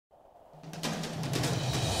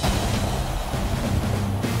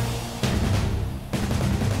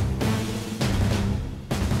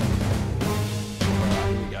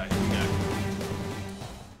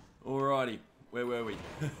Where were we?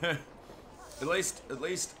 At least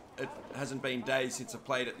it hasn't been days since I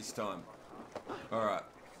played it this time. Alright.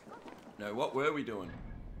 No, what were we doing?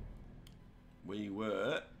 We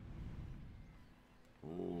were...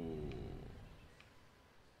 Ooh.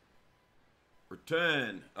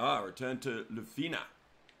 Return. Return to Lufina.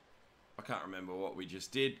 I can't remember what we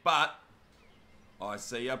just did, but... I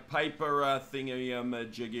see a paper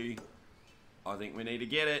thingy-majiggy. I think we need to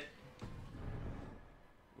get it.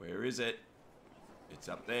 Where is it? It's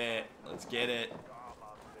up there. Let's get it.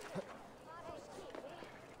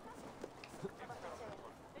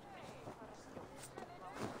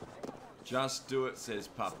 Just do it, says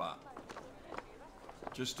Papa.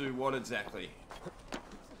 Just do what exactly?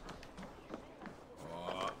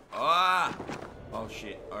 Oh, oh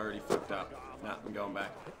shit, I already fucked up. Nah, I'm going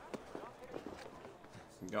back.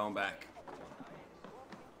 I'm going back.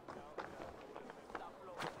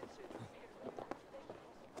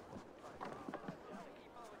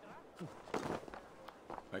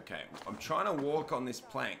 Okay, I'm trying to walk on this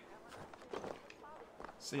plank.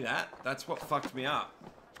 See that? That's what fucked me up.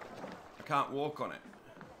 I can't walk on it.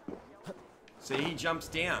 See, he jumps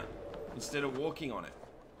down instead of walking on it.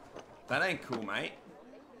 That ain't cool, mate.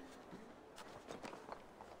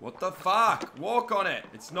 What the fuck? Walk on it.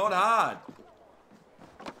 It's not hard.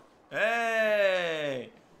 Hey!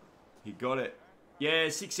 He got it. Yeah,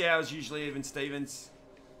 6 hours usually, even Stevens.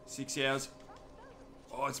 6 hours.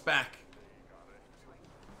 Oh, it's back.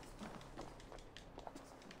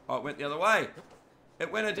 Oh, it went the other way.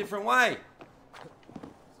 It went a different way.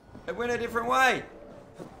 It went a different way.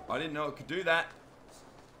 I didn't know it could do that.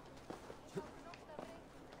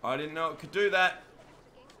 I didn't know it could do that.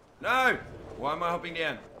 No! Why am I hopping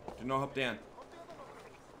down? Do not hop down.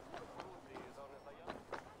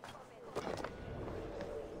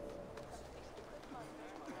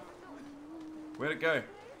 Where'd it go?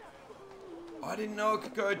 I didn't know it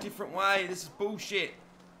could go a different way. This is bullshit.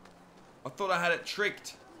 I thought I had it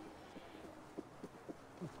tricked.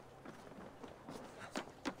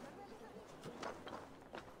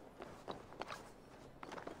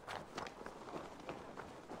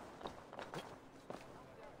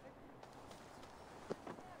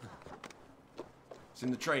 It's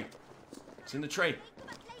in the tree. It's in the tree.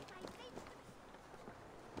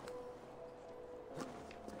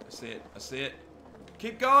 I see it. I see it.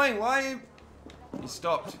 Keep going. Why are you... He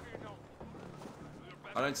stopped.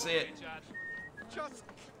 I don't see it.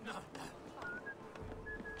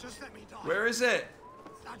 Just let me die. Where is it?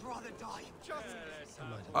 I'd rather die. Just...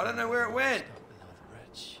 I don't know where it went.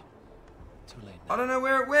 Too late. I don't know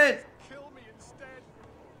where it went. kill me instead.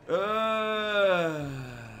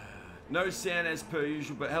 No sound as per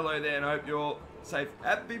usual, but hello there, and I hope you're all safe.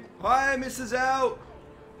 Happy. Hi, Mrs. L.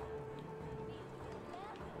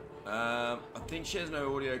 I think she has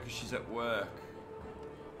no audio because she's at work.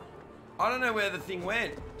 I don't know where the thing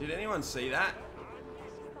went. Did anyone see that?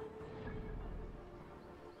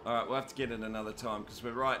 All right, we'll have to get it another time because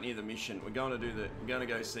we're right near the mission. We're going to do the. We're going to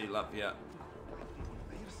go see Latvia.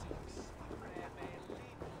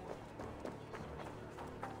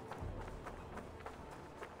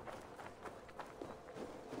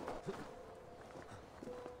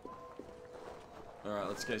 All right,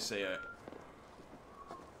 let's go see her.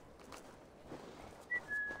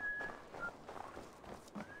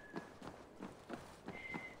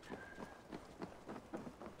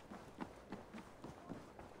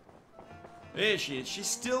 There she is. She's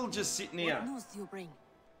still just sitting here. What news do you bring?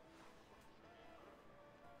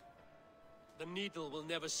 The needle will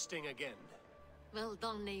never sting again. Well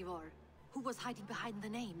done, Eivor. Who was hiding behind the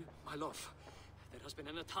name? My love, there has been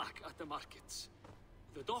an attack at the markets.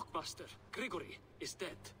 The dockmaster, Grigory, is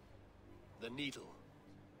dead. The needle.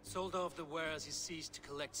 Sold off the wares he seized to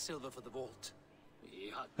collect silver for the vault. He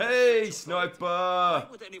had no Hey, sense of authority. sniper! Why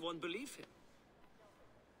would anyone believe him?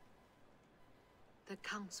 The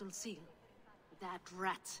council seal. That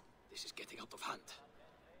rat. This is getting out of hand.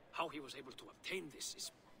 How he was able to obtain this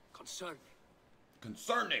is concerning.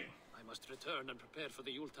 Concerning. I must return and prepare for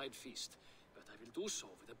the Yuletide feast, but I will do so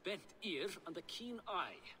with a bent ear and a keen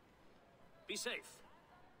eye. Be safe.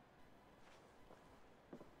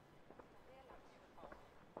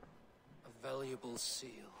 A valuable seal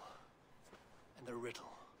and a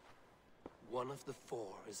riddle. One of the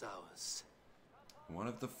four is ours. One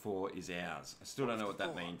of the four is ours. I still don't know what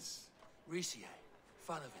that means. Risier,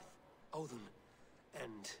 Falavith, Odin,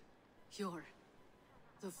 and... You're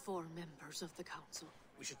the four members of the council.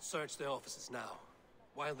 We should search their offices now,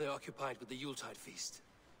 while they're occupied with the Yuletide feast.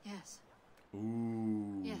 Yes.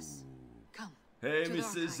 Ooh. Yes. Come. Hey, to the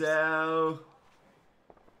Mrs. archives. L.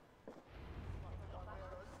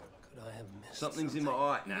 Could I have missed? Something's in my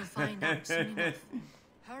eye. We Nah. will find out soon enough.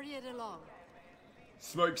 Hurry it along.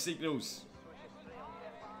 Smoke signals.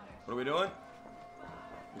 What are we doing?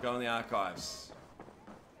 We're going to the archives.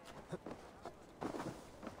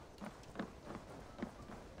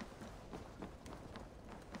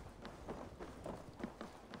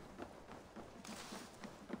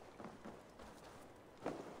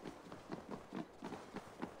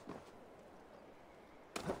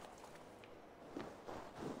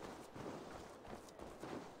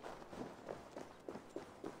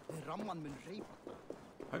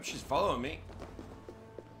 Hope she's following me.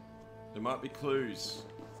 There might be clues.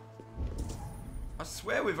 I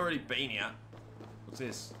swear we've already been here. What's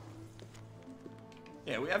this?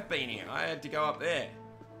 Yeah, we have been here. I had to go up there.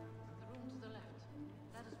 The room to the left.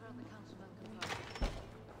 That is where the councilman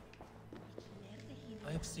conferred.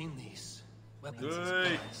 I have seen these. Weapons and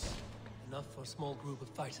Hey. supplies. Enough for a small group of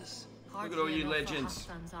fighters. Look at all you legends.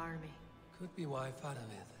 Hassan's army. Could be why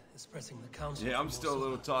Fadavid is pressing the council. Yeah, for I'm more still a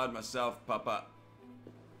little silver. tired myself, Papa.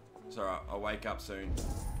 It's alright, I'll wake up soon.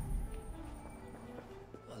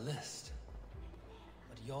 A list.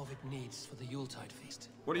 What Jorvik needs for the Yuletide feast.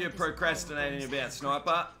 What are you procrastinating about,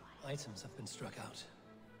 Sniper? Items have been struck out.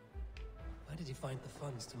 Where did he find the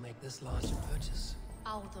funds to make this large a purchase?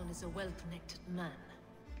 Audon is a well-connected man.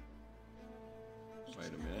 Wait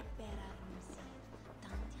a minute.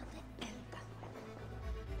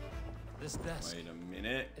 This desk. Wait a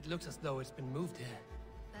minute. It looks as though it's been moved here.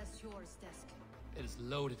 That's yours, desk. It is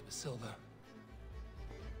loaded with silver.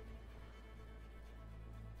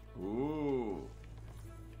 Ooh.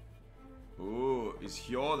 Ooh, is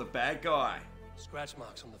Hjor the bad guy? Scratch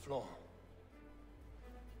marks on the floor.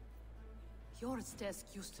 Yours desk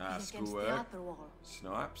used to be against the schoolwork. upper wall.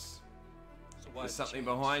 Snipes. So why There's the something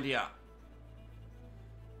change? behind here.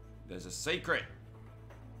 There's a secret.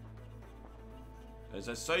 There's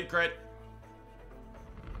a secret.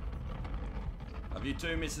 Love you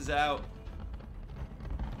too, Mrs. L.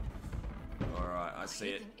 Alright, I see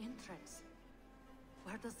it. Hidden entrance.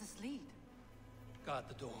 Where does this lead? Guard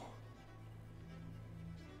the door.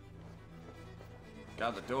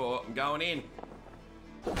 Guard the door. I'm going in.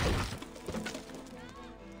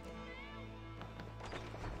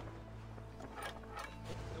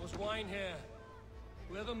 There was wine here.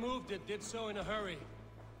 Whoever moved it did so in a hurry.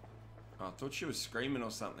 Oh, I thought she was screaming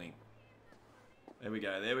or something. There we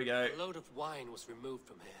go, there we go. A load of wine was removed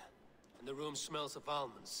from here, and the room smells of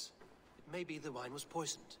almonds. It may be the wine was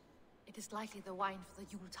poisoned. It is likely the wine for the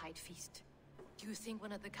Yuletide feast. Do you think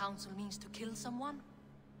one of the council means to kill someone?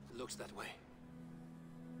 It looks that way.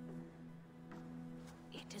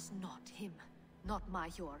 It is not him, not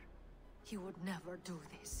Major. He would never do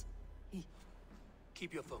this. He...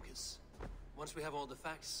 Keep your focus. Once we have all the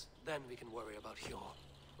facts, then we can worry about Hjor.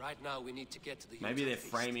 Right now, we need to get to the Maybe Yuletide they're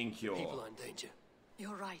feast. framing Hjor. People are in danger.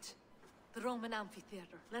 You're right. The Roman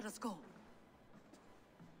amphitheater. Let us go.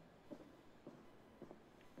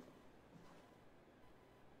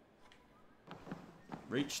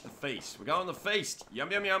 Reach the feast. We're going to the feast.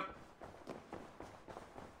 Yum, yum, yum.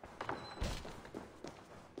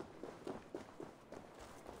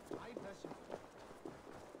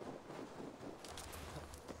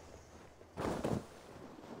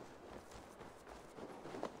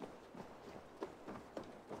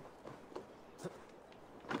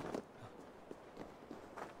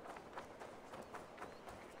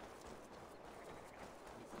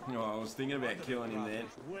 Oh, I was thinking about killing him then.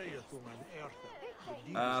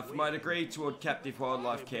 For my degree toward captive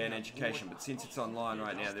wildlife care and education, but since it's online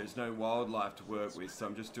right now, there's no wildlife to work with, so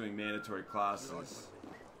I'm just doing mandatory classes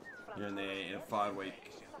here and there in a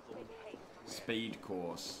 5-week speed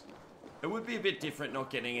course. It would be a bit different not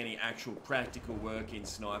getting any actual practical work in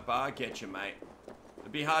Sniper. I get you, mate.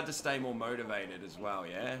 It'd be hard to stay more motivated as well,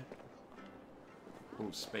 yeah? Oh,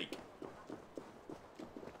 speak.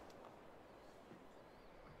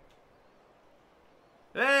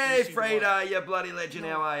 Hey, Freda, you bloody legend,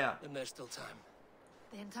 how are ya? Then there's still time.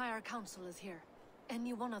 The entire council is here.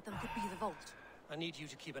 Any one of them could be the vault. I need you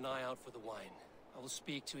to keep an eye out for the wine. I will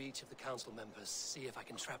speak to each of the council members, see if I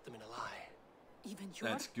can trap them in a lie. Even Hjor?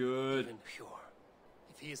 That's good. Even Hjor.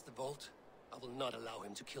 If he is the vault, I will not allow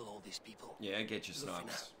him to kill all these people. Yeah, get your Look for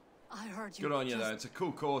snipes. I heard you. Good on you, Just though. It's a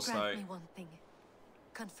cool course, grant though. me one thing.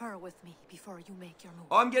 Confer with me before you make your move.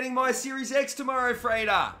 I'm getting my Series X tomorrow,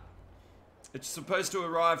 Freda. It's supposed to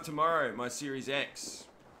arrive tomorrow, my Series X.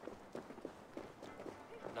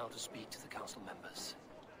 Now to speak to the council members.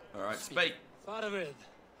 Alright, speak. Fadavid,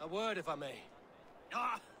 a word if I may.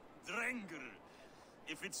 Ah, Drengr.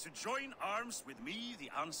 If it's to join arms with me, the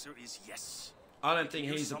answer is yes. I don't think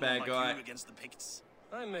Here's he's a someone bad like guy. you against the Picts.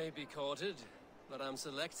 I may be courted, but I'm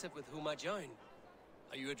selective with whom I join.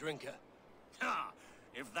 Are you a drinker? Ha!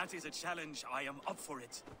 If that is a challenge, I am up for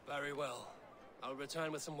it. Very well. I'll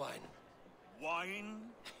return with some wine. Wine?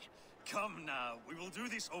 Come now, we will do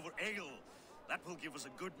this over ale. That will give us a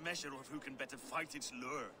good measure of who can better fight its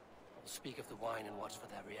lure. I'll speak of the wine and watch for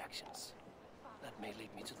their reactions. That may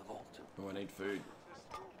lead me to the vault. Oh, I need food.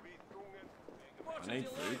 I need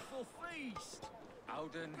food.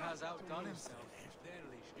 Alden has outdone himself.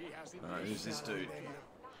 Alright, who's this dude?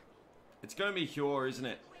 It's going to be Hjor, isn't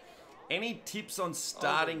it? Any tips on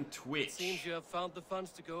starting Alden, Twitch? It seems you have found the funds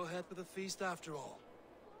to go ahead with the feast after all.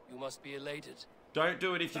 You must be elated. Don't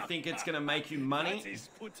do it if you think it's going to make you money. That is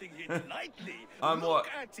putting it lightly. I'm Look what?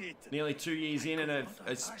 at it. Nearly 2 years in, and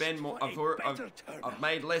I've spent more. I've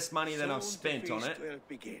made less money than I've spent on it. Will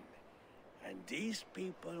begin, and these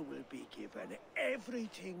people will be given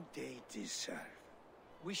everything they deserve.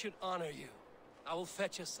 We should honor you. I will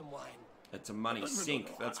fetch us some wine. It's a money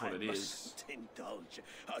sink. That's what it I is. must indulge.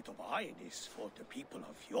 The wine is for the people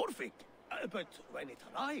of Jorvik, but when it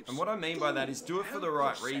arrives... And what I mean by that is do it for the help right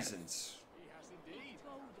yourself. reasons.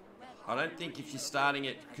 I don't think if you're starting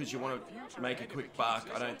it because you want to make a quick buck,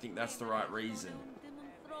 I don't think that's the right reason.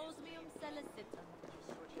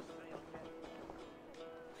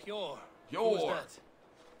 Hjor. Hjor. Who is that?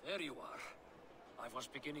 There you are. I was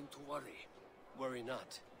beginning to worry. Worry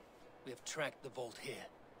not. We have tracked the vault here.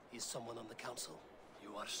 He is someone on the council.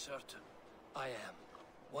 You are certain? I am.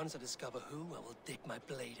 Once I discover who, I will dig my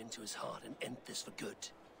blade into his heart and end this for good.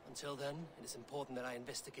 Until then, it is important that I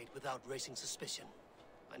investigate without raising suspicion.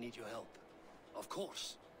 I need your help. Of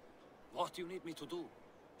course. What do you need me to do?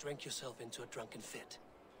 Drink yourself into a drunken fit.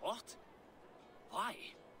 What? Why?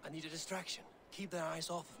 I need a distraction. Keep their eyes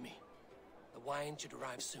off of me. The wine should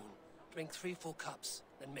arrive soon. Drink 3 full cups,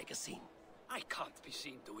 then make a scene. I can't be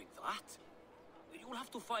seen doing that. You'll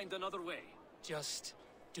have to find another way. Just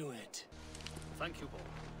do it. Thank you, Bob.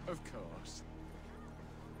 Of course.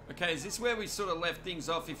 Okay, is this where we sort of left things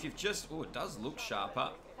off? If you've just... Oh, it does look sharper.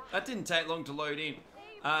 That didn't take long to load in.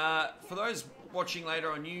 For those watching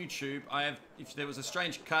later on YouTube, if there was a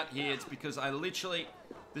strange cut here, it's because I literally...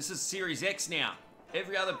 This is Series X now.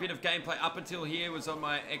 Every other bit of gameplay up until here was on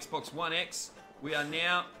my Xbox One X. We are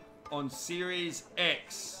now on Series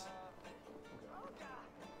X.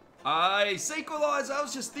 Hey, Sequelizer, I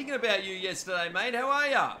was just thinking about you yesterday, mate. How are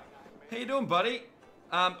ya? How you doing, buddy?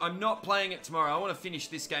 I'm not playing it tomorrow. I want to finish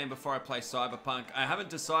this game before I play Cyberpunk. I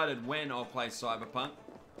haven't decided when I'll play Cyberpunk.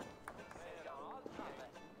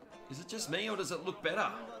 Is it just me, or does it look better?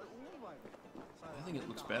 I think it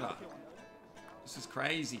looks better. This is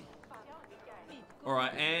crazy.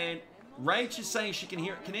 Alright, and Rach is saying she can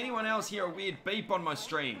hear it. Can anyone else hear a weird beep on my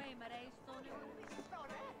stream?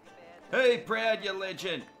 Hey, Proud, you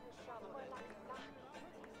legend.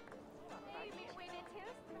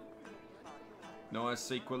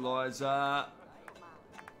 Nice Equalizer.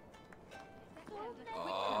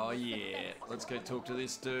 Oh, yeah. Let's go talk to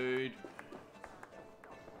this dude.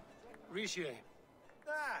 Riche,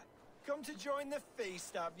 Ah, come to join the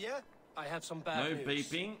feast, have you? I have some bad No news.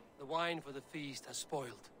 beeping. The wine for the feast has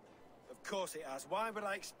spoiled. Of course it has. Why would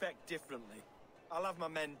I expect differently? I'll have my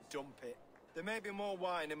men dump it. There may be more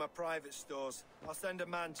wine in my private stores. I'll send a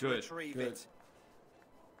man to Good, retrieve good. it.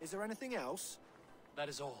 Is there anything else? That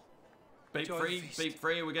is all. Beep Enjoy the free, feast. beep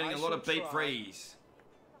free. We're getting I a lot of shall beep try. frees.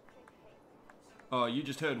 Oh, you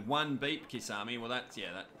just heard one beep, Kisami. Well, that's,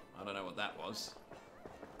 yeah, that, I don't know what that was.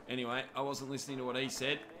 Anyway, I wasn't listening to what he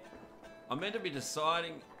said. I'm meant to be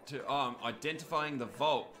deciding to, oh, I'm identifying the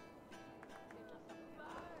vault.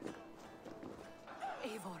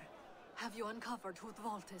 Eivor, have you uncovered who the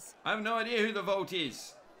vault is? I have no idea who the vault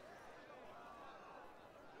is.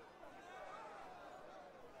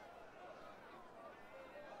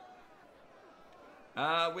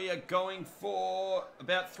 We are going for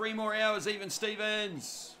about 3 more hours, even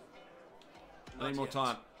Stevens. I Not need more yet.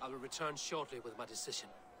 time. I will return shortly with my decision.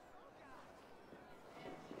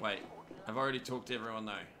 Wait, I've already talked to everyone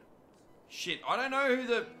though. Shit, I don't know who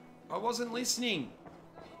the... I wasn't listening.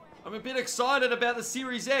 I'm a bit excited about the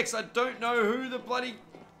Series X. I don't know who the bloody...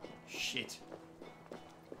 Shit.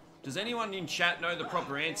 Does anyone in chat know the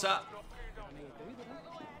proper answer?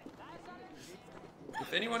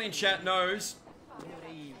 If anyone in chat knows,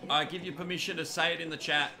 I give you permission to say it in the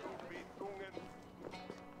chat.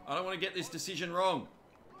 I don't want to get this decision wrong.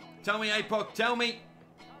 Tell me, APOC, tell me.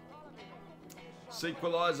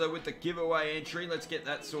 Sequelizer with the giveaway entry. Let's get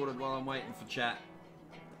that sorted while I'm waiting for chat.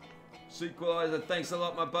 Sequelizer, thanks a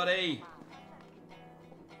lot, my buddy.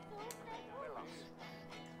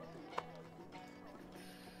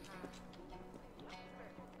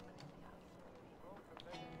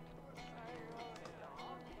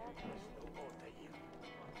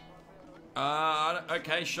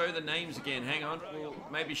 Okay, show the names again. Hang on. Well,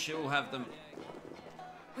 maybe she'll have them.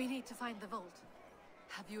 We need to find the vault.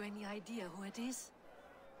 Have you any idea who it is?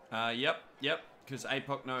 Yep. Because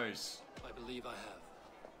APOC knows. I believe I have.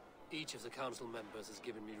 Each of the council members has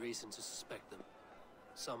given me reason to suspect them.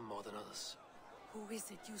 Some more than others. Who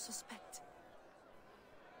is it you suspect?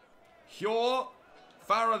 Hjor,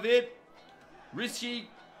 Faravid, Rishi,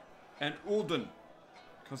 and Ulden.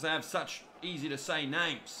 Because they have such easy to say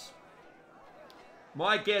names.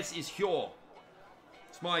 My guess is Hjor.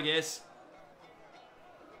 It's my guess.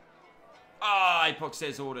 APOC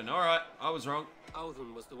says Ulden. Alright, I was wrong.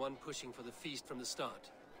 Audun was the one pushing for the feast from the start.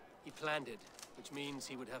 He planned it, which means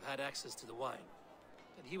he would have had access to the wine.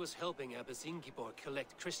 And he was helping Abbess Ingeborg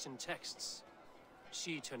collect Christian texts.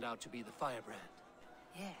 She turned out to be the firebrand.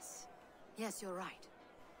 Yes. Yes, you're right.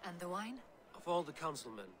 And the wine? Of all the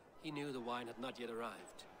councilmen, he knew the wine had not yet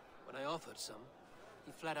arrived. When I offered some,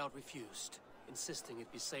 he flat out refused, insisting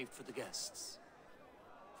it be saved for the guests.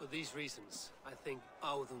 For these reasons, I think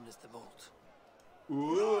Audun is the vault.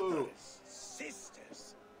 Brothers,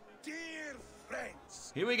 sisters, dear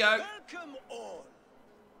friends. Here we go. Welcome all.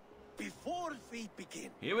 Before we begin,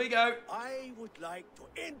 Here we go. I would like to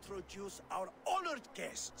introduce our honored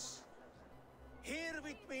guests. Here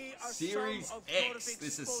with me are Series some of X. Jorvik's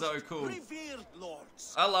This is most so cool. revered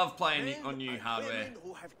lords. I love playing Men on new and hardware women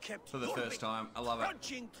who have kept for the Jorvik first time. I love it.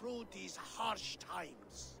 trudging through these harsh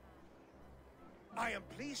times. I am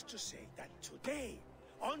pleased to say that today,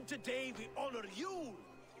 on the day we honor you,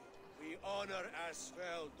 we honor as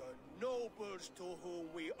well the nobles to whom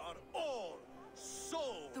we are all so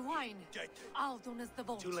The wine. indebted. Aldon is the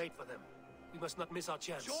vault. Too late for them. We must not miss our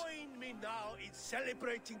chance. Join me now in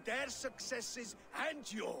celebrating their successes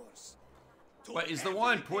and yours. To Wait, is the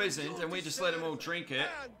wine everything poisoned you and we just let them all deserve drink it?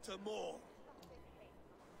 And to more.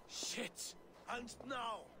 Shit. And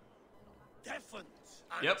now, deafened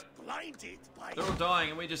and Yep. blinded by They're all dying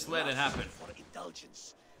and we just let it happen. lust for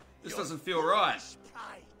indulgence. This Your doesn't feel right. foolish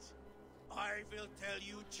pride. I will tell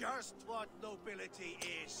you just what nobility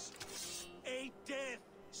is. A death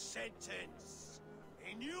sentence.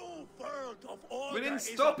 A new world of order We didn't is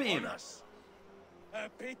stop upon him. us. A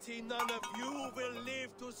pity none of you will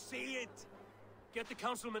live to see it. Get the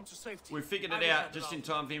councilman to safety. We figured I it will out handle just in Audun.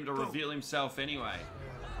 time for him to reveal himself anyway.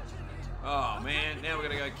 Oh man, now we're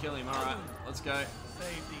gonna go kill him. Alright, let's go.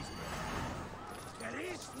 Save these men. There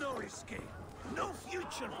is no escape. No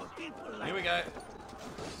future for people like Here we go.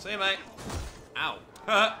 See you, mate. Ow.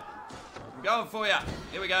 I'm going for you.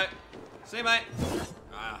 Here we go. See you, mate.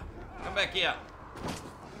 Come back here.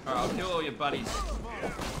 Alright, I'll kill all your buddies.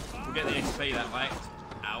 We'll get the XP that way.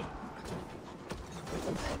 Ow.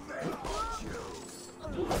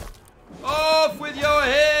 Off with your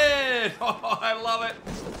head! Oh, I love it.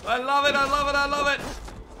 I love it, I love it, I love it.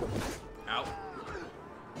 Ow.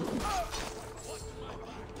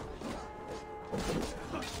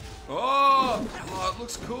 Oh, it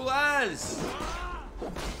looks cool as.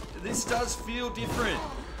 This does feel different.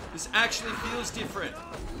 This actually feels different.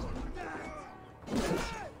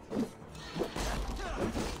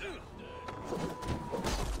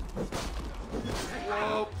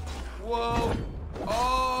 Whoa, whoa.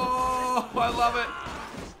 Oh, I love it.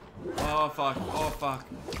 Oh, fuck, oh, fuck.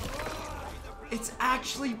 It's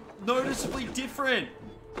actually noticeably different.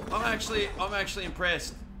 I'm actually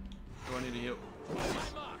impressed. Do I need to heal?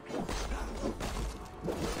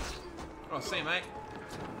 Oh, see, mate.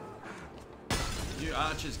 You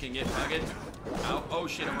archers can get buggered. Ow. Oh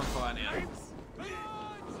shit, I'm on fire now.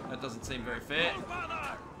 That doesn't seem very fair.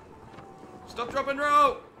 Stop, drop, and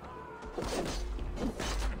roll!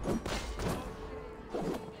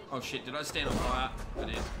 Oh shit, did I stand on fire? I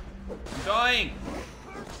did. I'm dying!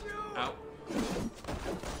 Ow.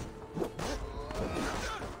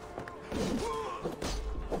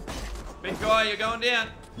 Big guy, you're going down.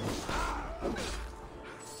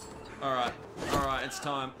 Alright, alright, it's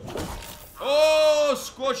time. Oh,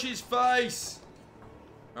 squash his face!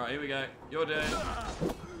 Alright, here we go. Your turn.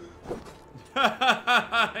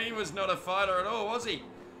 He was not a fighter at all, was he?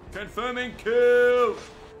 Confirming kill!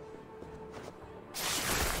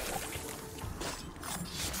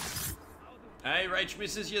 Hey, Rach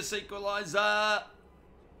misses your sequelizer!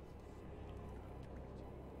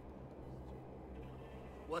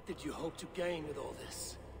 What did you hope to gain with all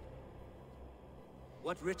this?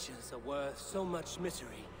 What riches are worth so much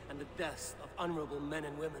misery and the deaths of honorable men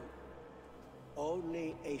and women?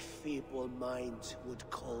 Only a feeble mind would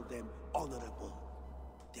call them honorable.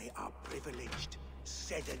 They are privileged,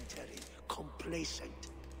 sedentary, complacent.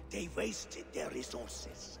 They wasted their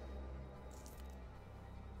resources.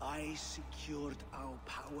 I secured our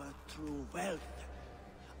power through wealth.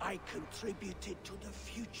 I contributed to the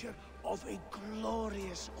future of a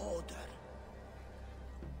glorious order.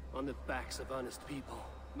 On the backs of honest people,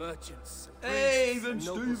 merchants, Hey, priests, Even and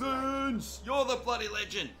nobles alike. Stevens! You're the bloody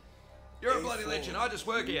legend! You're a bloody legend, I just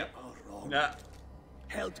work here. You are wrong. Nah.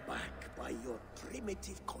 Held back by your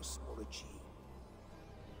primitive cosmology.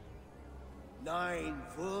 9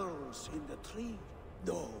 worlds in the tree?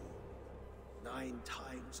 No. 9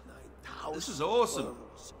 times 9,000 This is awesome.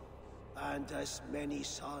 worlds. And as many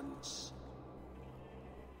suns.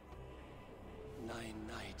 9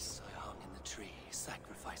 nights I hung in the tree,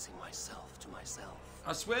 sacrificing myself to myself.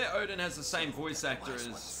 I swear Odin has the same voice actor Wise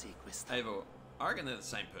ones as seek wisdom. Eivor. I reckon they're the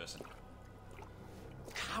same person.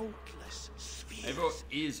 Countless spheres. Eivor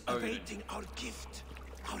is Odin. Awaiting our gift.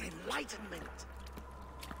 Our enlightenment.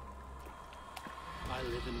 I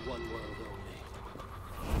live in one world only.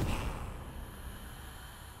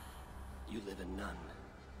 You live in none.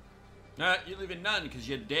 No, you live in none because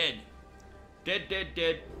you're dead. Dead, dead,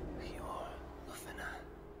 dead. You're Lufina.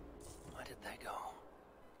 Where did they go?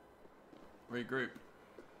 Regroup.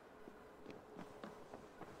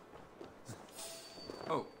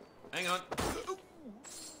 Oh, hang on.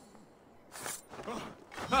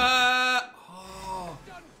 Oh.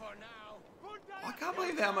 I can't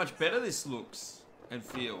believe how much better this looks and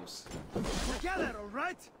feels. Together, all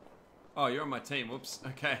right? Oh, you're on my team. Whoops.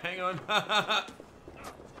 Okay, hang on. Oh,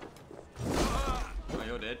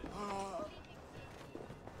 you're dead.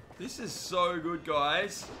 This is so good,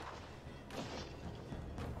 guys.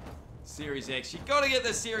 Series X. You gotta get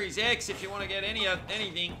the Series X if you want to get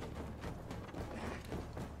anything.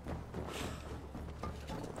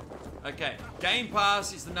 Okay, Game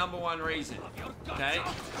Pass is the #1 reason. Okay,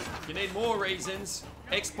 if you need more reasons,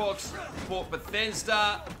 Xbox bought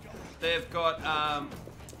Bethesda. They've got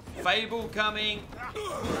Fable coming.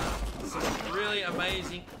 Some really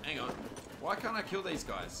amazing. Hang on, why can't I kill these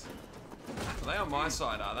guys? Are they on my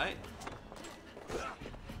side? Are they?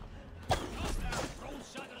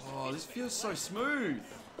 Oh, this feels so smooth.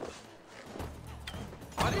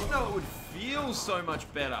 I didn't know it would feel so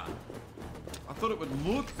much better. I thought it would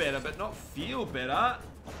look better, but not feel better.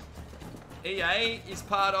 EA is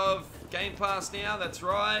part of Game Pass now, that's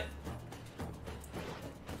right.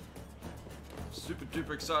 Super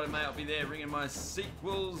duper excited, mate. I'll be there ringing my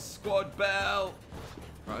sequels squad bell.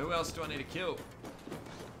 Right, who else do I need to kill?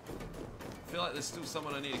 I feel like there's still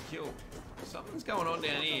someone I need to kill. Something's going on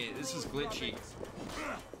down here. This is glitchy.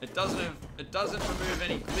 It doesn't remove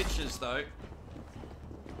any glitches though.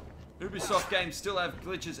 Ubisoft games still have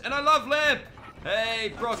glitches, and I love Lamp.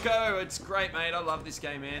 Hey, Brocco, it's great, mate. I love this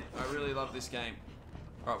game, man. I really love this game.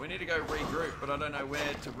 All right, we need to go regroup, but I don't know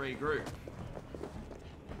where to regroup.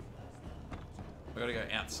 I gotta go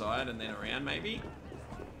outside and then around, maybe.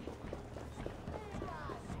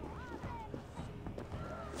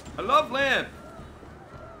 I love Lamp.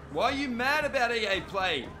 Why are you mad about EA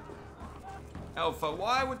Play? Alpha,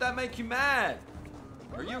 why would that make you mad?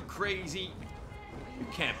 Are you crazy? You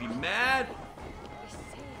can't be mad.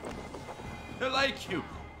 I like you,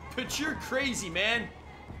 but you're crazy, man.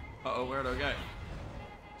 Uh-oh, where do I go?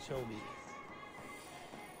 Show me.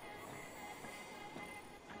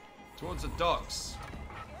 Towards the docks.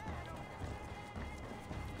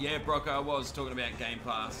 Yeah, Brocco, I was talking about Game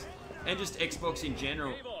Pass. And just Xbox in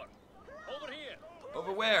general. Over here.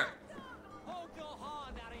 Over where?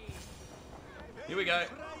 Here we go.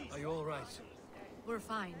 Are you all right? We're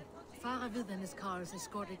fine. Faravid and his cars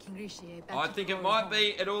escorted King Rishi back I to think it Florida might home.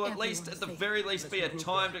 be, it'll at least, at Everyone's the safe. very least, be a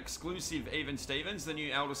timed exclusive, Even Stevens, the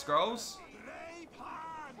new Elder Scrolls.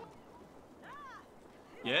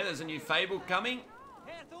 Yeah, there's a new Fable coming.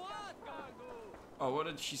 Oh, what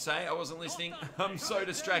did she say? I wasn't listening. I'm so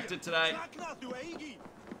distracted today.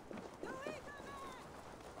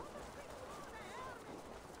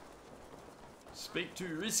 Speak to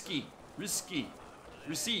Risky. Risige.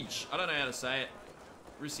 I don't know how to say it.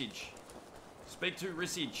 Risige. Speak to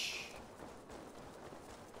Risige.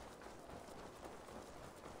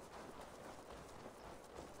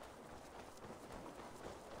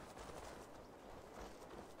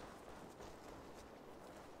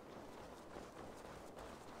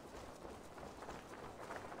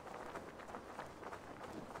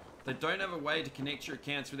 They don't have a way to connect your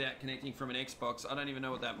accounts without connecting from an Xbox. I don't even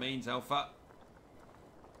know what that means, Alpha.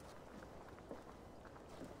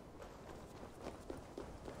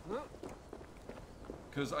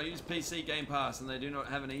 Because I use PC Game Pass and they do not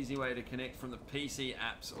have an easy way to connect from the PC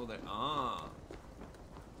apps or the... Oh,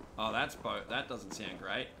 that's both. That doesn't sound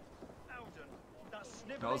great.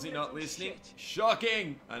 How's he not listening?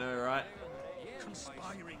 Shocking! I know, right?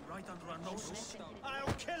 Conspiring right under our noses.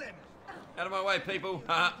 I'll kill him. Out of my way, people.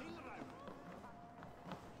 Haha.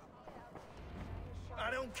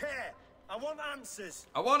 I don't care. I want answers.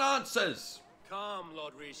 I want answers. Calm,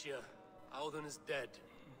 Lord Rishia. Auden is dead.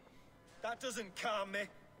 That doesn't calm me.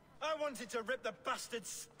 I wanted to rip the bastard's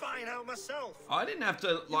spine out myself. I didn't have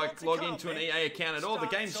to, like, log into an EA account at all. The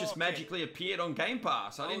game's just magically appeared on Game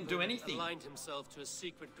Pass. I didn't do anything. Aligned himself to a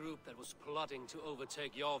secret group that was plotting to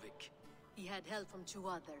overtake Jorvik. He had help from two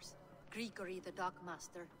others, Grigory the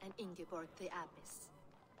Dockmaster and Ingeborg the Abbess.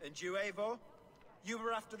 And you, Eivor? You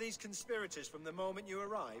were after these conspirators from the moment you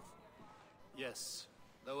arrived? Yes,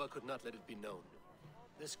 though I could not let it be known.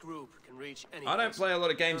 This group can reach any. I don't play a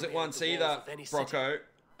lot of games at once either, Brocco.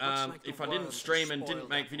 If I didn't stream and didn't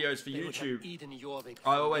make videos for YouTube,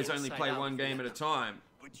 I always only play one game at a time.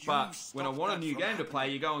 But when I want a new game to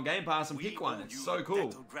play, you go on Game Pass and pick one. It's so cool.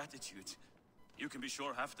 Gratitude. You can be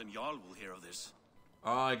sure Halfdan Jarl will hear of this.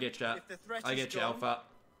 Oh, I get ya. If the threat I is get ya, gone, Alpha.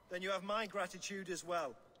 then you have my gratitude as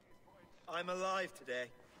well. I'm alive today,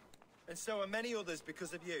 and so are many others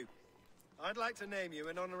because of you. I'd like to name you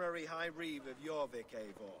an honorary High Reeve of Jorvik,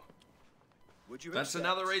 Eivor. Would you That's accept?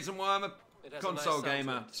 another reason why I'm a console nice sound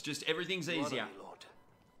gamer. to it. It's just everything's easier. Lord.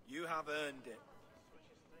 You have earned it.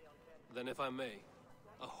 Then if I may,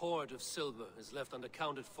 a hoard of silver is left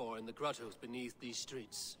unaccounted for in the grottos beneath these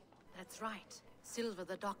streets. That's right. Silver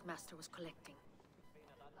the Dockmaster was collecting.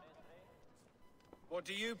 What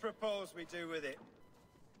do you propose we do with it?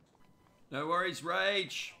 No worries,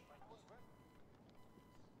 Rage.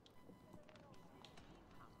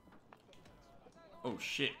 Oh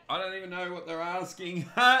shit, I don't even know what they're asking.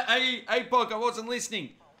 Hey, Pog, I wasn't listening.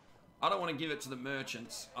 I don't want to give it to the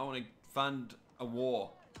merchants. I want to fund a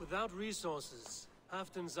war. Without resources,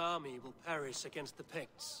 Halfdan's army will perish against the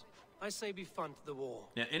Picts. I say we fund the war.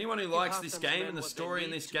 Now, anyone who likes this game and the story in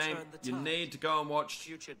this game, you need to go and watch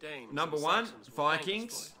number one,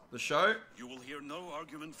 Vikings, the show. You will hear no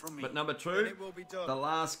argument from me. But number Then two, it will be done. The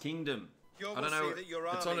Last Kingdom. You I don't will know. see that your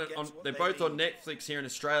It's army on. gets what They're they both on need. Netflix here in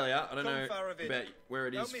Australia. I don't know Come, Faravid. about where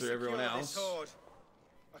it is Help me for everyone secure else. this hoard.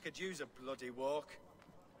 I could use a bloody walk.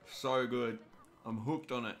 So good. I'm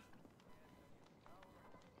hooked on it.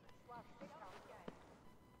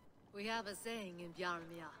 We have a saying in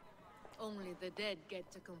Bjarmia. Only the dead get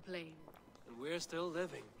to complain. And we're still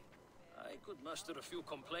living. I could muster a few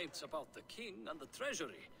complaints about the king and the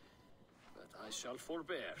treasury, but I shall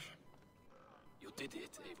forbear. You did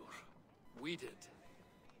it, Eivor. We did.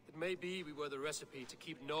 It may be we were the recipe to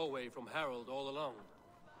keep Norway from Harold all along.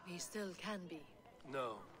 We still can be.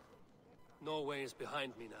 No. Norway is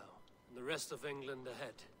behind me now, and the rest of England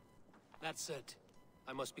ahead. That said,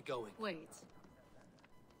 I must be going. Wait.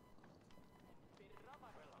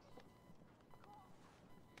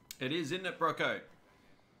 It is, isn't it, Brocco?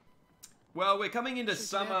 Well, we're coming into Should you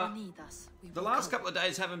summer. ever need us, we The will last come. couple of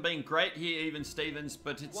days haven't been great here, even Stevens,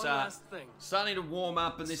 but it's One last thing. starting to warm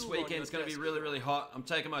up, and this Stool on weekend's your going to be desk. really, really hot. I'm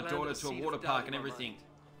taking my Planted daughter a to a seed water of doubt park in and my everything. mind.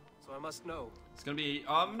 So I must know. It's going to be,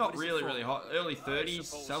 not What is it really, for? really hot. Early I 30s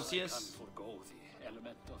suppose Celsius. I can forgo the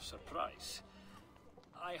element of surprise.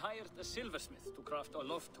 I hired a silversmith to craft a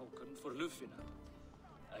love token for Lufina.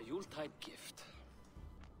 A Yuletide gift.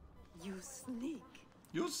 You sneak.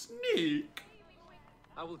 You sneak.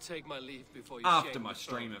 I will take my leave before you After shame my the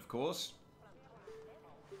stream, throne. of course.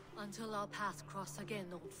 Until our paths cross again,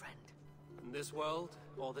 old friend. In this world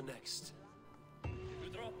or the next. If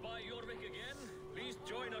you drop by Jorvik again, please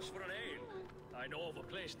join us for an ale. I know of a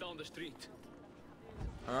place down the street.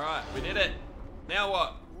 Alright, we did it. Now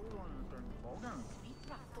what?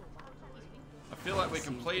 I feel like we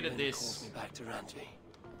completed Calls this. me back to Randvi.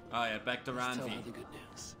 Oh yeah, back to Tell her Ranvi. the good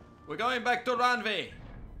news. We're going back to Ranvi.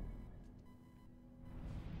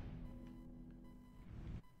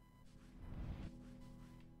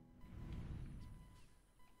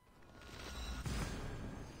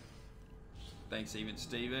 Thanks, even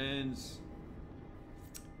Stevens.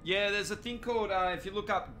 Yeah, there's a thing called, if you look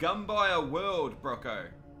up Gumbire World, Brocco.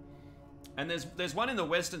 And there's one in the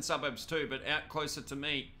western suburbs too, but out closer to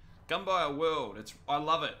me. Gumbire World. I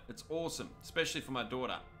love it. It's awesome, especially for my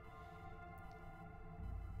daughter.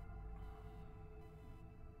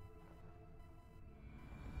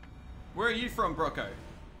 Where are you from, Brocco?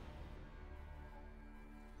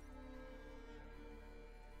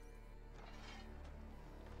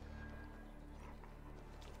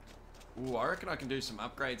 Ooh, I reckon I can do some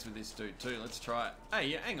upgrades with this dude too. Let's try it. Hey,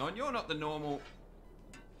 yeah, hang on. You're not the normal...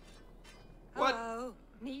 What? Hello.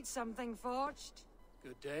 Need something forged?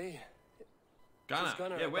 Good day. Gunnar.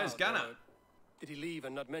 Is Yeah, where's about, Gunnar? did he leave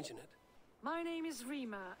and not mention it? My name is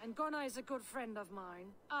Rima, and Gunnar is a good friend of mine.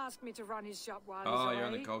 Asked me to run his shop while Oh, he's you're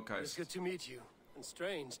on the away. Gold It's Coast. good to meet you. And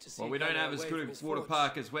strange to see. Well, we don't have as good a water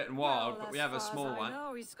park as Wet and Wild, but we have a small one.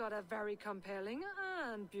 No, he's got a very compelling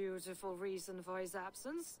and beautiful reason for his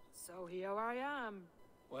absence. So here I am.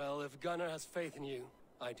 Well, if Gunnar has faith in you,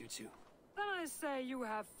 I do too. Then I say you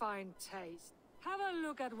have fine taste. Have a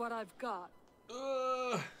look at what I've got.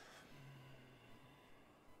 I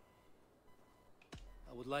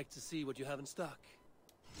would like to see what you have in stock.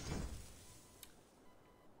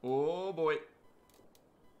 Oh boy.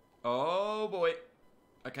 Oh boy.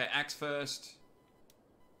 Okay, axe first.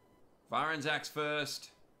 Varen's axe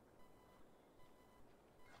first.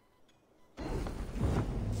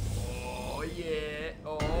 Oh yeah.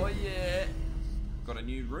 Oh yeah. Got a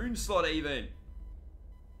new rune slot even.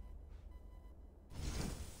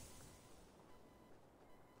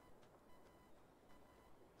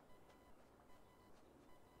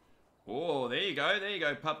 Oh, there you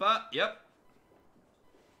go, Papa. Yep.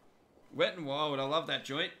 Wet and Wild, I love that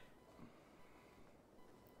joint.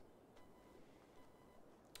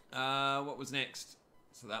 What was next?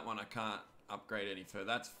 So that one I can't upgrade any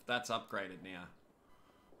further. That's upgraded now.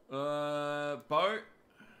 Bow.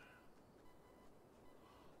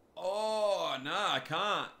 Oh, no, I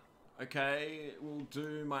can't. Okay, we'll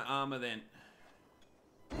do my armor then.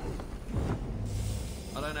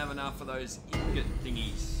 I don't have enough of those ingot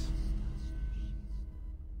thingies.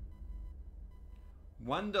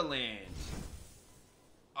 Wonderland.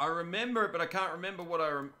 I remember it, but I can't remember what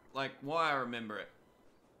why I remember it.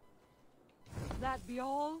 That be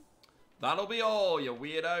all? That'll be all, you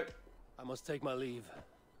weirdo. I must take my leave.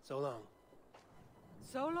 So long.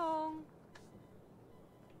 So long.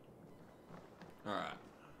 Alright.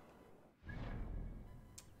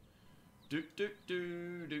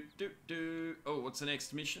 Oh, what's the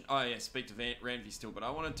next mission? Oh yeah, speak to Ranvi still, but I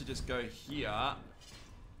wanted to just go here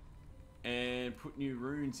and put new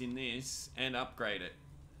runes in this and upgrade it.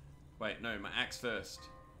 Wait, no, my axe first.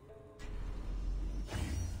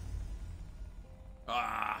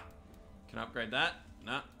 Ah! Can I upgrade that?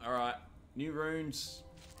 Nah, alright. New runes.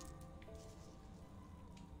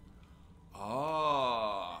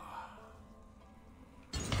 Oh.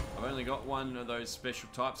 I've only got one of those special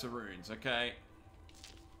types of runes. Okay.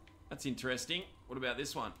 That's interesting. What about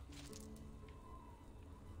this one?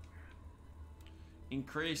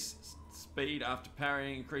 Increase speed after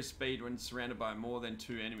parrying. Increase speed when surrounded by more than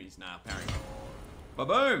 2 enemies. Nah, parrying.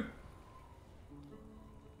 Ba-boom!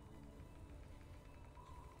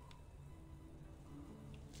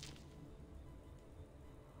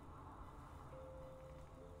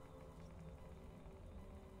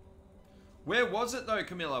 Where was it though,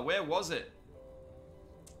 Camilla? Where was it?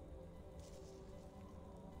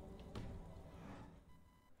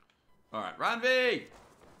 Alright, Ranvi!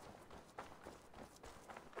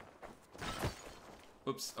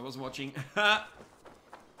 Oops, I wasn't watching.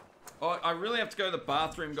 Oh, I really have to go to the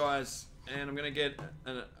bathroom, guys. And I'm gonna get...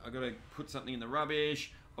 I've got to put something in the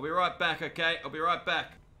rubbish. I'll be right back, okay? I'll be right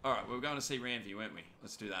back. Alright, we were going to see Ranvi, weren't we?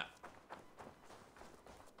 Let's do that.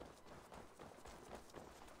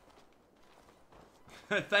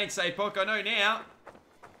 Thanks, Apoc. I know now.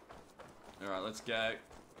 Alright, let's go.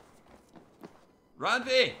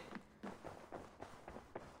 Ranvi!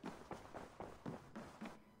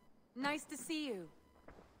 Nice to see you.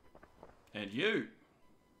 And you.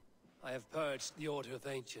 I have purged the Order of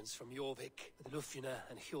Ancients from Jorvik, with Lufina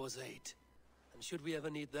and Hjor's aid. And should we ever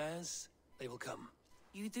need theirs, they will come.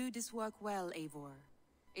 You do this work well, Eivor.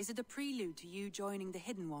 Is it a prelude to you joining the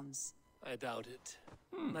Hidden Ones? I doubt it.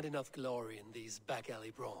 Not enough glory in these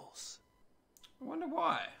back-alley brawls. I wonder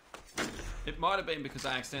why. It might have been because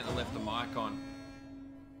I accidentally left the mic on.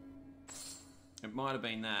 It might have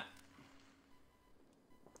been that.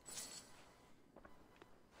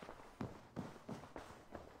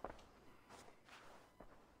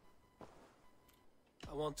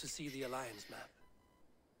 I want to see the Alliance map.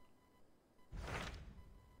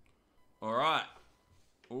 Alright.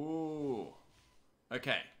 Ooh.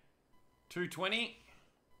 Okay. 220,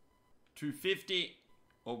 250,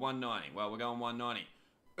 or 190. Well, we're going 190.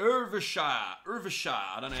 Irvishire.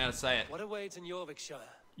 I don't know how to say it. What awaits in Jorvikshire?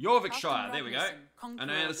 Jorvikshire, there we go. I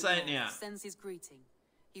know how to say it now. Sends his greeting.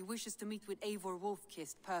 He wishes to meet with Eivor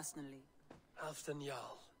Wolfkist personally. Halfdan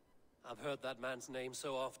Jarl. I've heard that man's name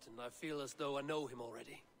so often, I feel as though I know him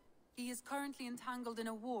already. He is currently entangled in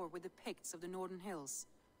a war with the Picts of the Northern Hills.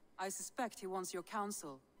 I suspect he wants your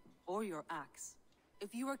counsel, or your axe.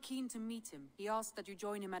 If you are keen to meet him, he asks that you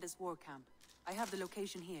join him at his war camp. I have the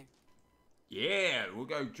location here. Yeah, we'll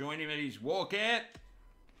go join him at his war camp.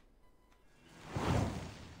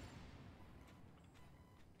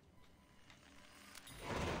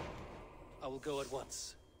 I will go at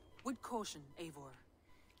once. With caution, Eivor.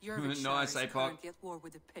 Yervikshire Nice, is Apoc. currently at war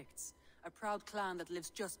with the Picts, a proud clan that lives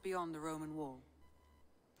just beyond the Roman wall.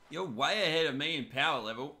 You're way ahead of me in power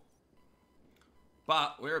level.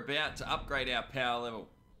 But we're about to upgrade our power level.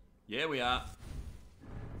 Yeah, we are.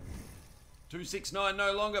 269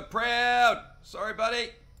 no longer proud. Sorry,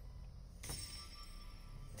 buddy.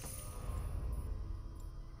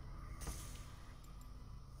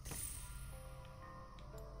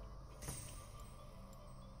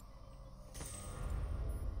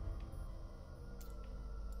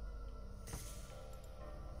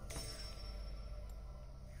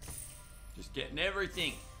 Just getting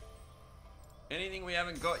everything. Anything we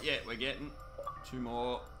haven't got yet, we're getting. 2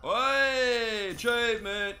 more. Oi!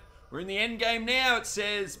 Achievement! We're in the end game now, it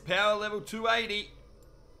says. Power level 280.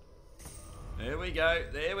 There we go.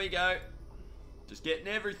 There we go. Just getting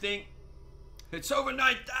everything. It's over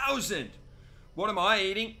 9,000. What am I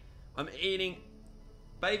eating? I'm eating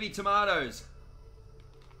baby tomatoes.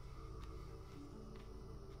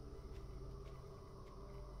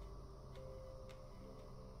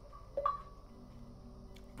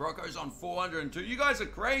 Brocco's on 402. You guys are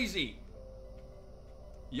crazy.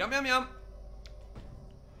 Yum, yum, yum.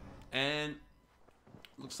 And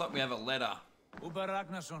looks like we have a letter. Uber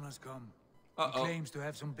Ragnarsson has come. Uh-oh. He claims to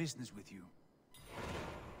have some business with you.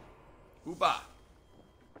 Uber.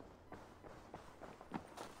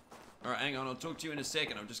 Alright, hang on. I'll talk to you in a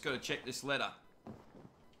second. I've just got to check this letter.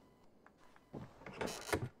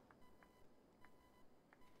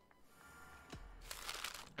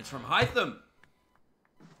 It's from Hytham.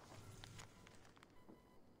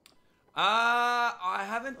 I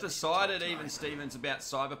haven't decided even, Stevens, about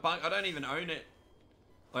Cyberpunk. I don't even own it.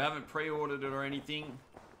 I haven't pre-ordered it or anything.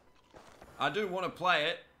 I do want to play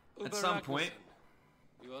it at some point.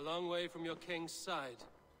 You're a long way from your king's side.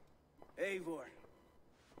 Eivor.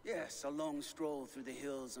 Yes, a long stroll through the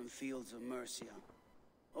hills and fields of Mercia.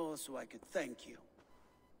 Also, I could thank you.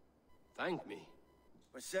 Thank me?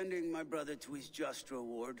 For sending my brother to his just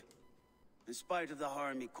reward. In spite of the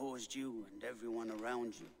harm he caused you and everyone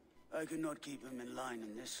around you, I could not keep him in line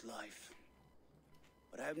in this life.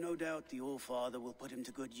 But I have no doubt the All-Father will put him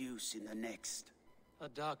to good use in the next. A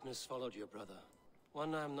darkness followed your brother.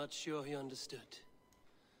 One I'm not sure he understood.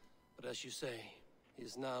 But as you say, he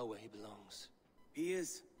is now where he belongs. He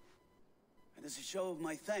is. And as a show of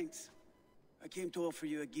my thanks, I came to offer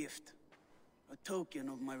you a gift. A token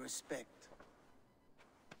of my respect.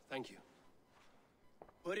 Thank you.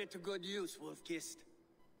 Put it to good use, Wolf-Kissed.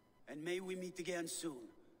 And may we meet again soon.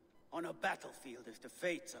 On a battlefield if the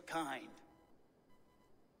fates are kind.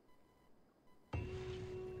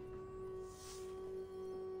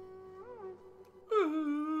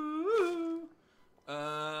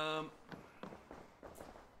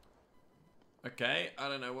 Okay, I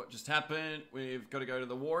don't know what just happened. We've got to go to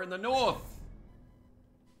the war in the north.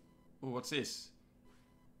 Oh, what's this?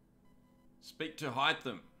 Speak to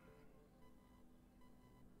Hytham.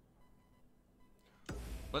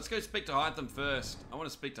 Let's go speak to Hytham first. I want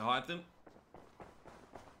to speak to Hytham.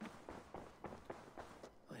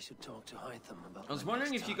 I should talk to Hytham about. I was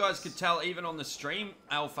wondering if you guys could tell, even on the stream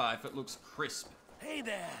alpha, if it looks crisp. Hey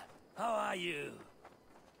there. How are you?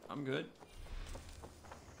 I'm good.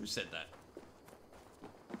 Who said that?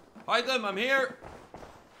 Hytham, I'm here.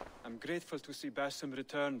 I'm grateful to see Basim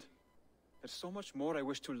returned. There's so much more I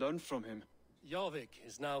wish to learn from him. Jorvik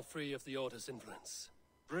is now free of the Order's influence.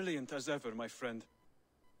 Brilliant as ever, my friend.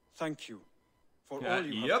 Thank you for all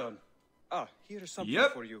you have done. Ah, here is something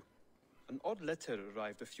for you. An odd letter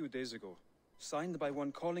arrived a few days ago, signed by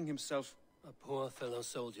one calling himself... A poor fellow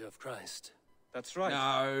soldier of Christ. That's right.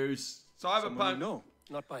 No, Cyberpunk. No,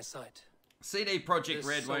 not by sight. CD Projekt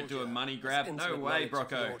Red won't do a money grab. No way,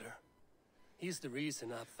 Brocco. He's the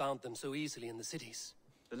reason I've found them so easily in the cities.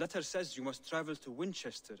 The letter says you must travel to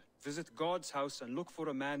Winchester, visit God's house, and look for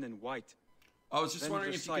a man in white. I was just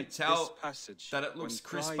wondering if you could tell that it looks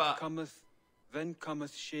crisper. Then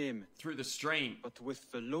cometh shame through the stream. But with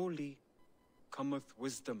the lowly cometh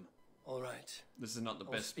wisdom. All right. This is not the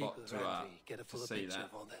best spot to get a fuller see picture that.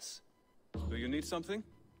 of all this. Do you need something?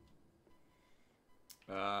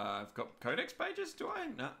 I've got codex pages. Do I?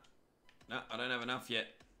 No, no, I don't have enough yet.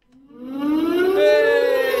 Hey,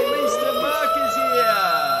 Mr. Mark is here.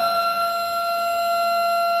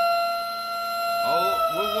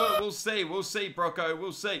 Oh, we'll see. We'll see, Brocco.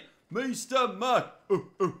 We'll see. Mr. Mark.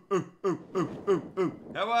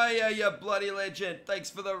 How are you, you bloody legend? Thanks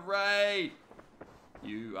for the raid.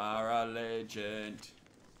 You are a legend.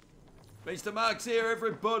 Mr. Mark's here,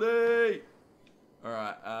 everybody. All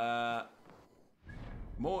right.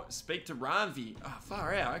 More. Speak to Ranvi. Oh,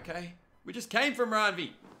 far out. Okay. We just came from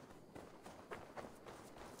Ranvi.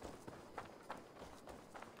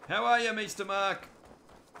 How are you, Mr. Mark?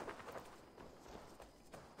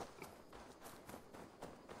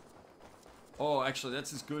 Oh, actually,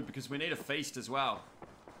 that's as good because we need a feast as well.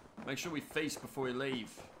 Make sure we feast before we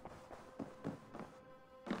leave.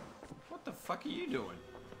 What the fuck are you doing?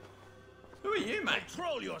 Who are you, mate?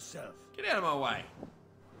 Control yourself. Get out of my way.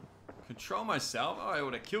 Control myself? Oh, I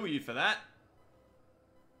ought to kill you for that.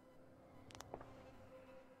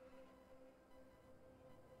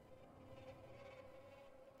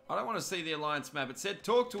 I don't want to see the Alliance map. It said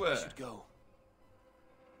talk to her. I should go.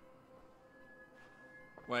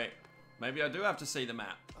 Wait, maybe I do have to see the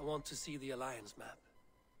map. I want to see the Alliance map.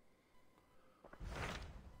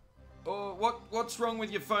 Oh, what's wrong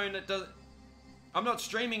with your phone that does... I'm not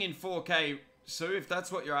streaming in 4K, Sue, if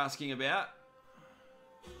that's what you're asking about.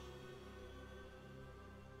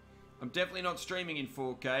 I'm definitely not streaming in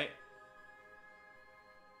 4K.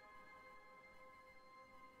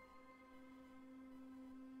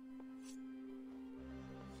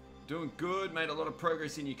 Doing good, made a lot of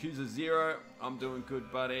progress in Yakuza 0. I'm doing good,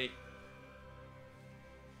 buddy.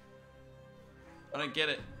 I don't get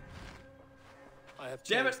it.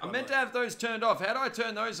 Damn it, I meant to have those turned off. How do I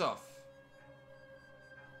turn those off?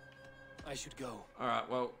 I should go. Alright,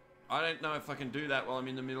 well, I don't know if I can do that while I'm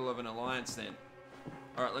in the middle of an alliance then.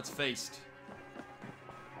 Alright, let's feast.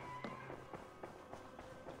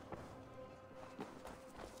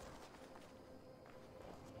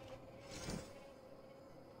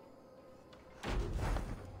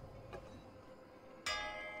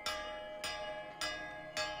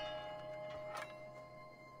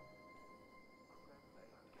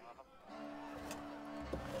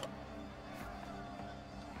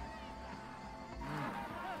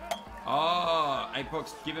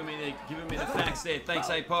 Apoc's giving me the facts there. Thanks,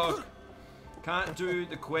 Apoc. Can't do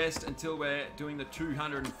the quest until we're doing the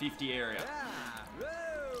 250 area.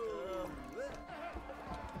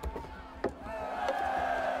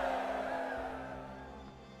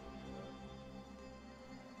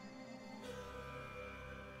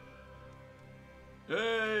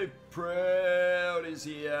 Hey, Proud is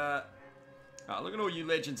here. Oh, look at all you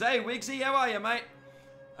legends. Hey, Wigsy, how are you, mate?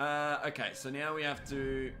 Okay, so now we have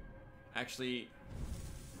to actually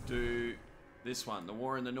do this one, the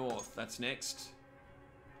War in the North. That's next.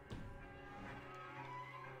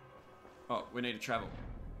 Oh, we need to travel.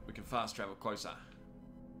 We can fast travel closer.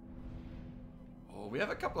 Oh, we have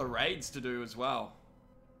a couple of raids to do as well.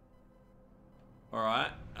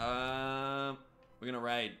 Alright. We're gonna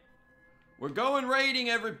raid. We're going raiding,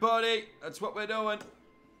 everybody! That's what we're doing.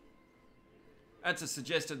 That's a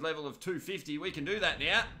suggested level of 250. We can do that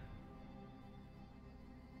now.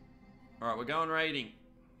 Alright, we're going raiding.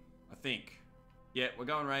 I think. Yeah, we're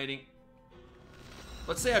going raiding.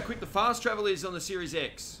 Let's see how quick the fast travel is on the Series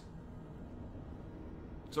X.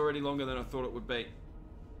 It's already longer than I thought it would be.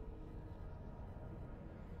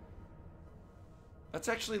 That's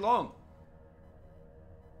actually long.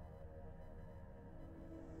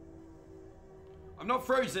 I'm not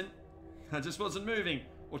frozen. I just wasn't moving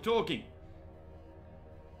or talking.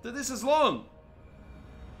 This is long.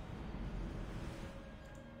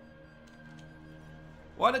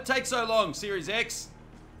 Why'd it take so long, Series X?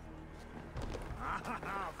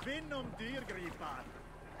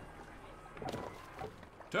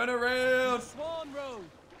 Turn around! Swan Road!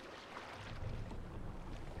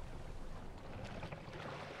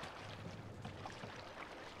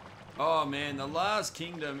 Oh man, The Last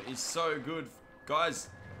Kingdom is so good.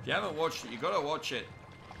 Guys, if you haven't watched it, you gotta watch it.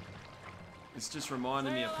 It's just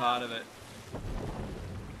reminding me a part of it.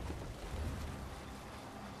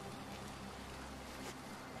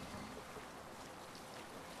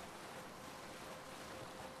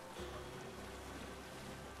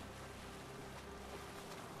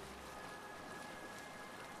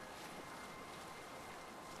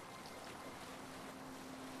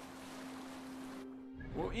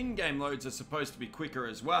 Well, in-game loads are supposed to be quicker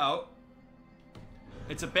as well.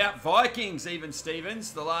 It's about Vikings even,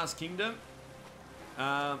 Stevens, The Last Kingdom.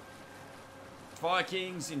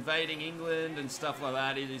 Vikings invading England and stuff like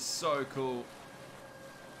that. It is so cool.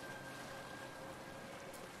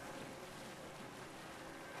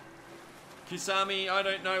 Kisami, I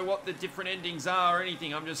don't know what the different endings are or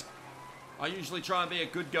anything. I usually try and be a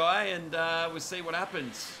good guy and we'll see what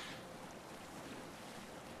happens.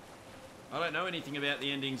 I don't know anything about the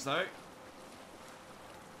endings though.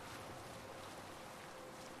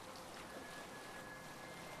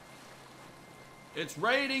 It's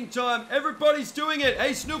raiding time. Everybody's doing it.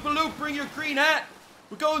 Hey, Snoopaloop, bring your green hat.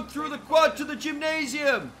 We're going through the quad to the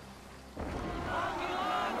gymnasium.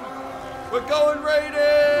 We're going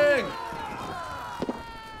raiding.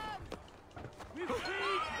 We feed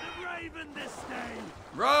the raven this day.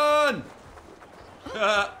 Run!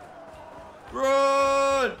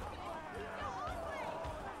 Run!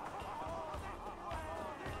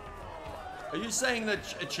 Are you saying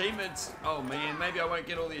that achievements... Oh man, maybe I won't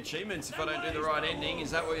get all the achievements if I don't do the right ending.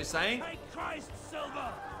 Is that what you're saying?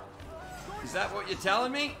 Is that what you're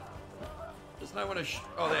telling me? There's no one to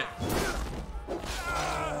oh, there.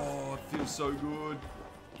 Oh, it feels so good.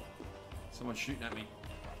 Someone's shooting at me.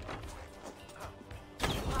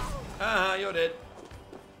 Ah, you're dead.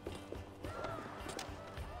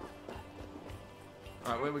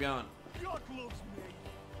 Alright, where are we going? God loves me.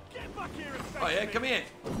 Get back here and oh yeah, come here.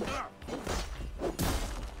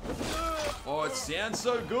 Oh, it sounds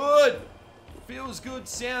so good. Feels good,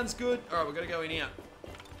 sounds good. Alright, we've got to go in here.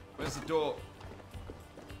 Where's the door?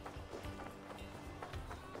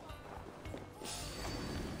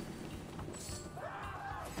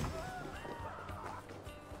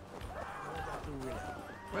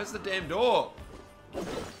 Where's the damn door?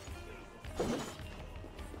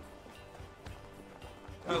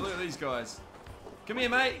 Oh, look at these guys. Come here,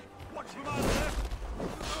 mate.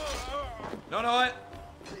 No, no.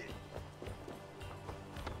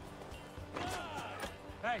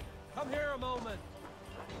 Hey, come here a moment.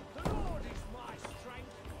 The Lord is my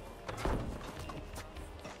strength.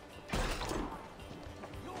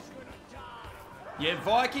 You're gonna die. Yeah,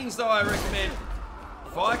 Vikings though I recommend.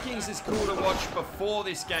 Vikings is cool to watch before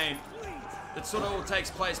this game. It sort of all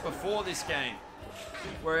takes place before this game.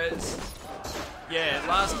 Whereas, yeah,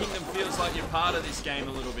 Last Kingdom feels like you're part of this game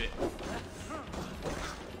a little bit.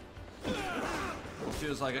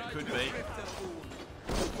 Feels like it could be.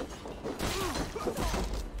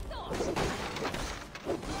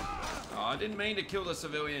 Oh, I didn't mean to kill the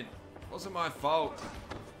civilian. It wasn't my fault.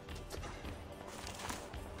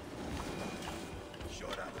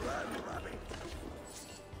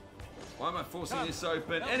 Why am I forcing this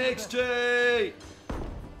open? NXT!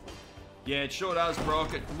 Yeah, it sure does,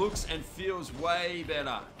 Brock. It looks and feels way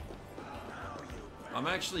better. I'm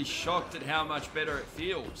actually shocked at how much better it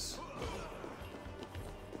feels.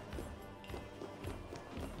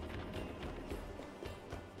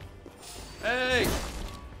 Hey!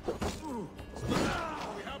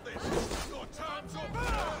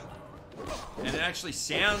 And it actually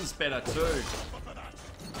sounds better too.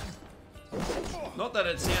 Not that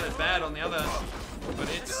it sounded bad on the other, but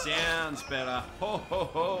it sounds better. Ho ho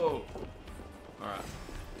ho! Alright.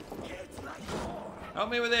 Help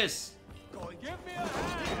me with this!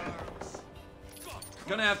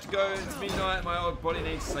 Gonna have to go, it's midnight, my old body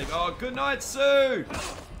needs sleep. Oh, good night, Sue!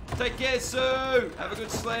 Take care, Sue! Have a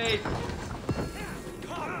good sleep!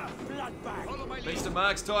 Mr.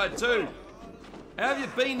 Mark's tired too. How have you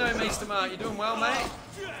been though, Mr. Mark? You doing well, mate?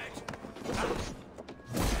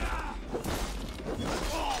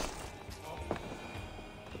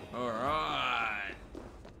 Alright.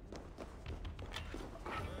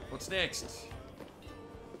 What's next?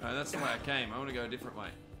 Oh, that's the way I came. I want to go a different way.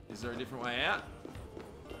 Is there a different way out?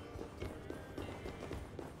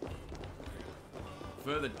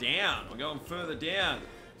 Further down. We're going further down.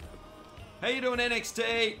 How you doing,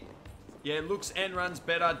 NXT? Yeah, looks and runs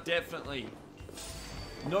better, definitely.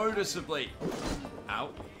 Noticeably. Ow.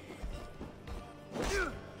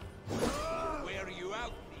 Where are you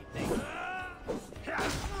out,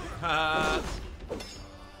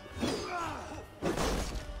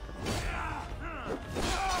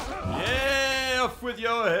 Yeah, off with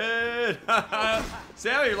your head. See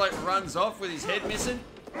how he like runs off with his head missing?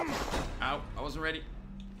 Ow, I wasn't ready.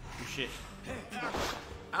 Oh shit.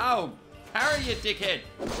 Ow, parry you dickhead.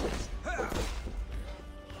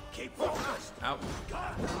 Keep focused. Ow.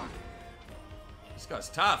 This guy's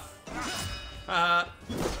tough.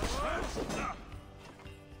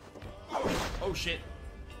 Oh shit.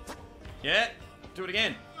 Yeah, do it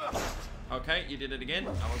again. Okay, you did it again.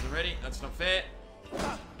 I wasn't ready. That's not fair.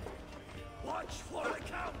 Watch for the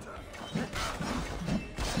counter.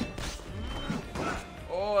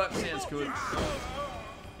 Oh, that sounds good.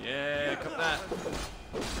 Yeah, cut that.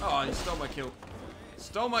 Oh, he stole my kill.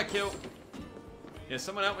 Stole my kill. Yeah,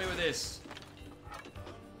 someone help me with this.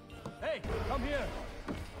 Hey, come here.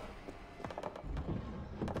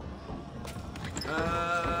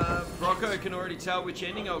 Rocco can already tell which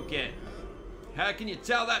ending I'll get. How can you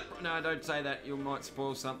tell that? No, don't say that. You might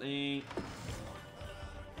spoil something.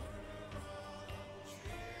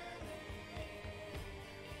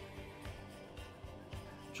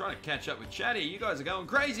 Trying to catch up with Chatty. You guys are going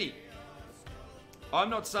crazy. I'm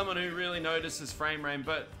not someone who really notices frame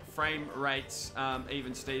rates,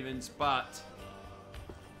 even Stevens, but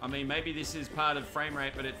I mean, maybe this is part of frame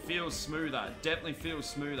rate, but it feels smoother. It definitely feels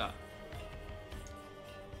smoother.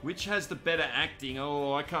 Which has the better acting?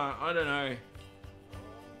 Oh, I don't know.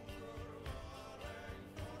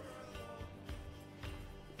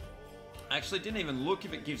 Actually, didn't even look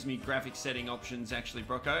if it gives me graphic setting options, actually,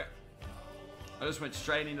 Brocco. I just went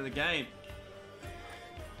straight into the game.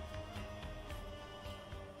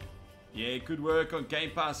 Yeah, good work on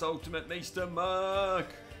Game Pass Ultimate, Mr. Mark.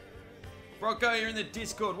 Brocco, you're in the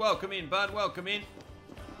Discord. Welcome in, bud. Welcome in.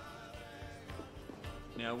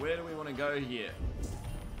 Now, where do we want to go here?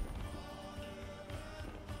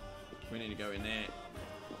 We need to go in there.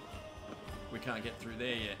 We can't get through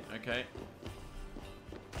there yet. Okay.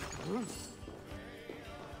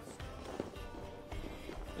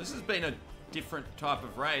 This has been a different type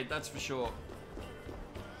of raid, that's for sure.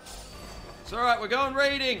 It's alright, we're going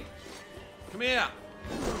raiding. Come here.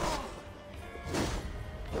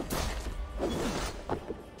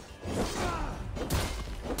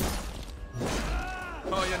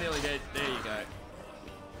 Oh, you're nearly dead. There you go.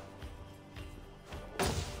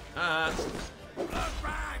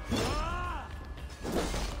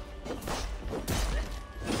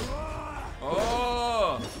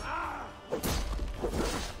 Oh!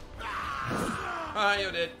 Ah,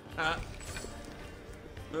 you're dead.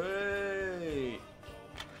 Hey!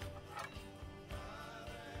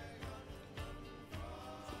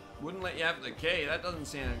 Wouldn't let you have the key. That doesn't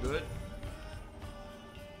sound good.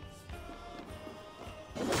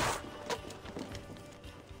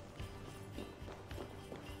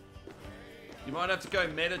 You might have to go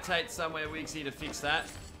meditate somewhere, Wigsy, to fix that.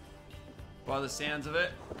 By the sounds of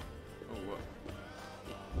it. Oh, what?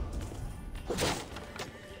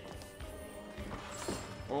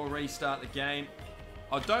 Or restart the game.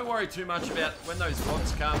 Oh, don't worry too much about when those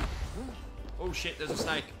bots come. Oh shit, there's a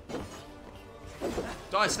snake.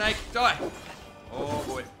 Die, snake, die! Oh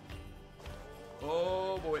boy.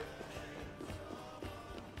 Oh boy.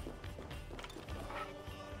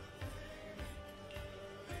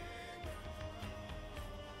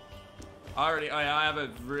 I have a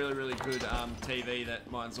really, really good TV that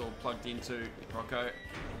mine's all plugged into, Rocco.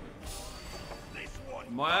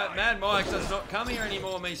 Mad Mike does not come here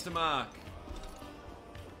anymore, Mr. Mark.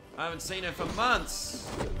 I haven't seen her for months.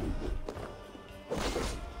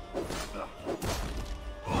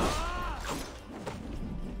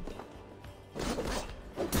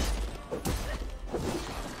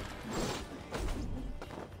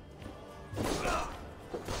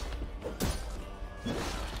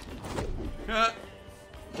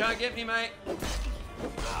 Can't get me, mate.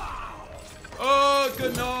 Oh,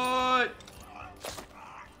 good night.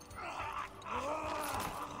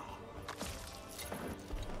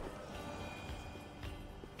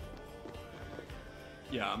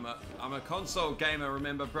 Yeah, I'm a console gamer,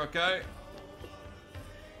 remember, Brocco?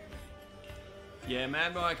 Yeah,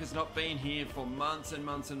 Mad Mike has not been here for months and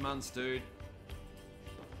months and months, dude.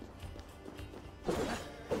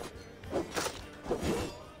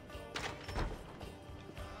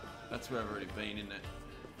 That's where I've already been, isn't it?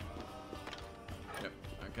 Yep.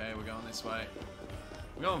 Okay, we're going this way.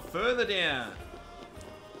 We're going further down.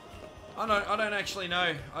 I don't actually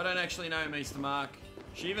know. I don't actually know, Mr. Mark.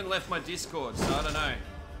 She even left my Discord, so I don't know.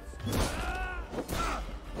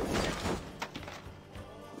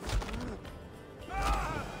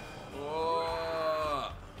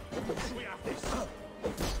 Oh.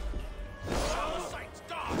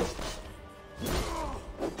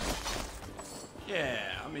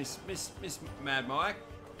 Yeah, I miss Mad Mike.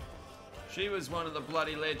 She was one of the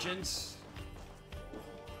bloody legends.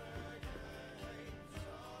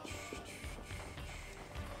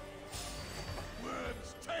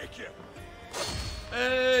 Worms, take you.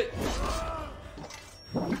 Hey!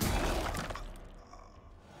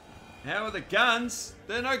 How are the guns?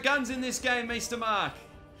 There are no guns in this game, Mr. Mark.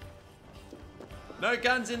 No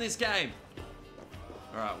guns in this game.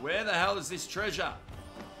 Alright, where the hell is this treasure?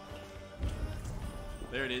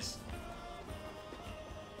 There it is.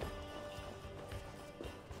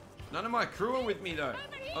 None of my crew are with me though.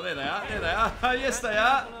 Oh, there they are. There they are. Oh, yes, they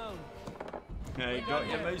are. Hey, got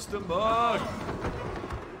you, Mr. Mark.